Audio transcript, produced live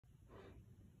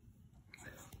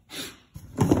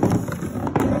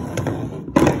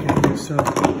So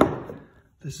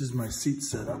this is my seat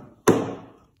setup.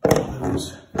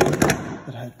 Those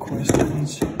that had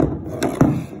questions.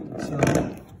 So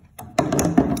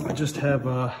I just have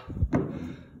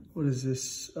what is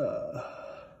this?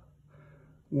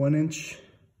 1 inch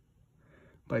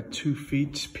by 2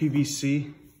 feet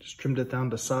PVC. Just trimmed it down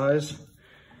to size.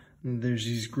 And there's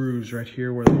these grooves right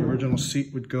here where the original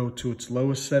seat would go to its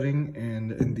lowest setting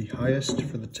and in the highest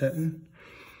for the Teton.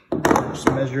 Just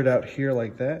measure it out here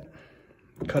like that.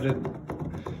 Cut it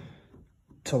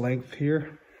to length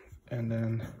here. And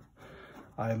then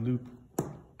I loop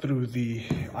through the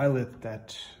eyelet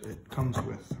that it comes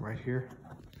with right here.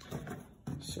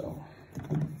 So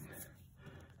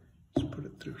just put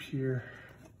it through here.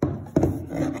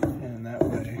 And that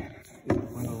way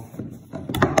it will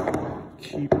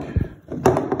keep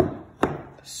the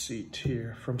seat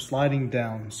here from sliding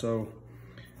down. So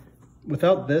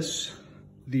without this,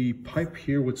 the pipe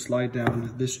here would slide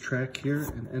down this track here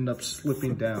and end up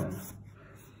slipping down.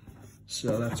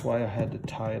 So that's why I had to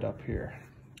tie it up here.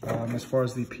 As far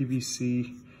as the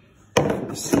PVC for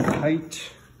the seat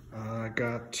height, I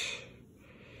got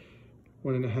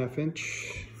 1.5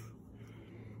 inch.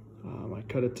 I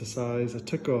cut it to size. I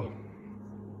took a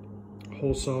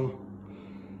hole saw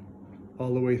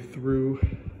all the way through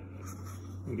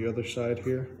on the other side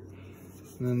here,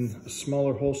 and then a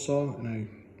smaller hole saw, and I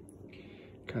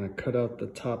kind of cut out the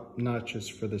top notches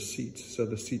for the seats so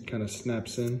the seat kind of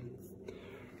snaps in.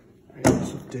 I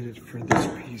also did it for this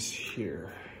piece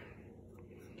here.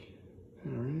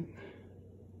 All right.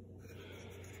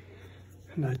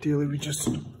 And ideally we just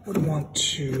would want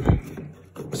to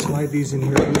slide these in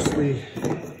here loosely.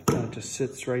 It just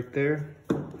sits right there.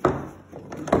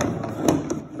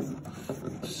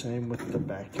 Same with the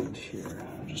back end here.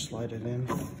 Just slide it in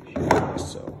here like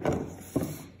so.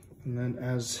 And then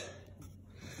as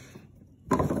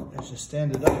you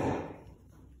stand it up,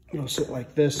 it'll sit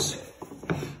like this.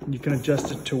 You can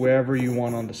adjust it to wherever you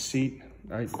want on the seat.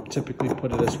 I typically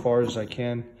put it as far as I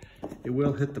can. It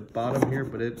will hit the bottom here,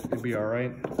 but it'll be all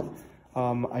right.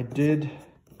 I did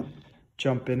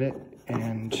jump in it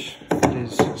and it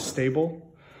is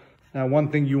stable. Now, one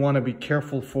thing you want to be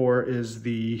careful for is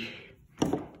the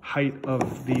height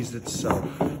of these itself.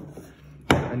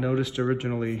 I noticed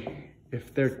originally,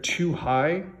 if they're too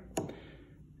high,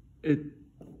 it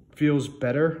feels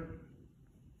better,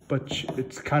 but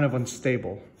it's kind of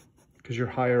unstable because you're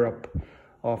higher up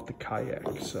off the kayak.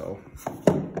 So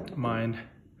mine,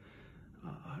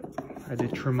 I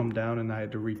did trim them down and I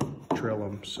had to re-drill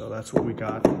them. So that's what we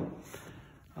got.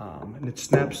 And it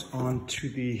snaps onto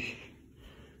the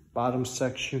bottom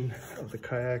section of the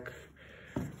kayak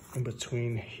in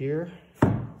between here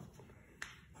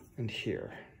and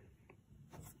here.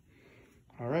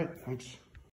 All right, thanks.